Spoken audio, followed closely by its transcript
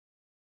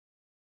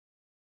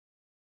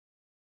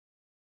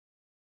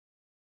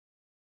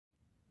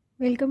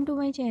Welcome to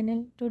my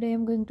channel. Today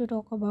I'm going to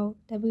talk about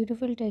the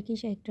beautiful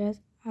Turkish actress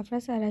Afra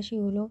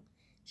Sarashiolo.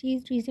 She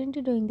is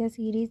recently doing the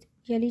series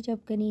Yali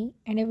Chapkani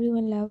and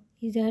everyone loves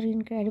her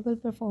incredible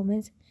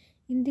performance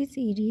in this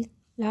series.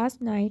 Last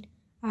night,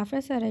 Afra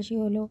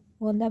Sarashiolo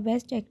won the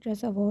Best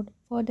Actress award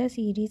for the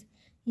series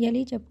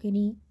Yali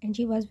Chapkani and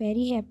she was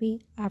very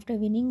happy after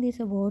winning this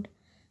award.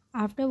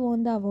 After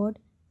won the award,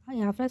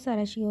 Afra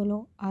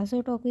Sarashiolo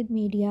also talked with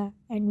media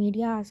and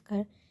media asked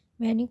her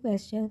many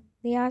questions.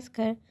 They asked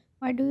her,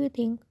 what do you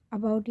think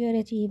about your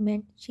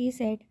achievement? She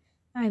said,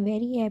 I'm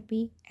very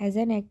happy as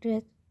an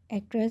actress.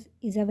 Actress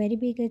is a very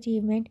big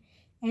achievement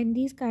and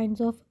these kinds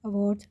of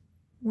awards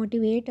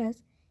motivate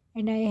us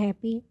and I am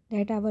happy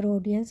that our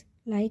audience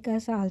like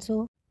us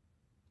also.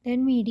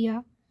 Then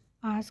media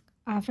asked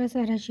Afra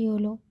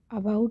Sarashiolo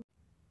about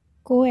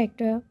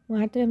co-actor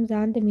Mat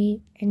Ramzan Tamir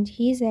and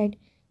he said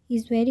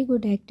he's very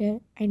good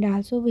actor and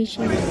also wishes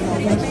the best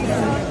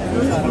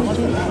for his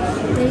future.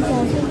 There is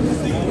also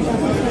news that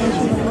Afra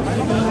Sarashiolo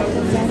and Mat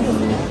Ramzan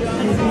Tamir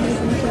are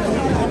dating each other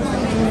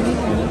and many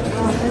times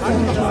Afra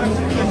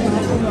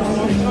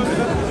Sarashiolo and Mat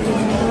Ramzan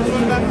Tamir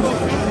remember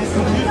comment others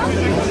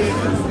versus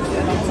including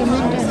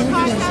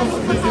her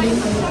photographer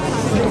and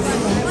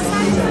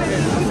thank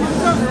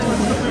each other for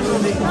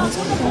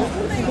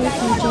their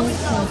future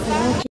for watching.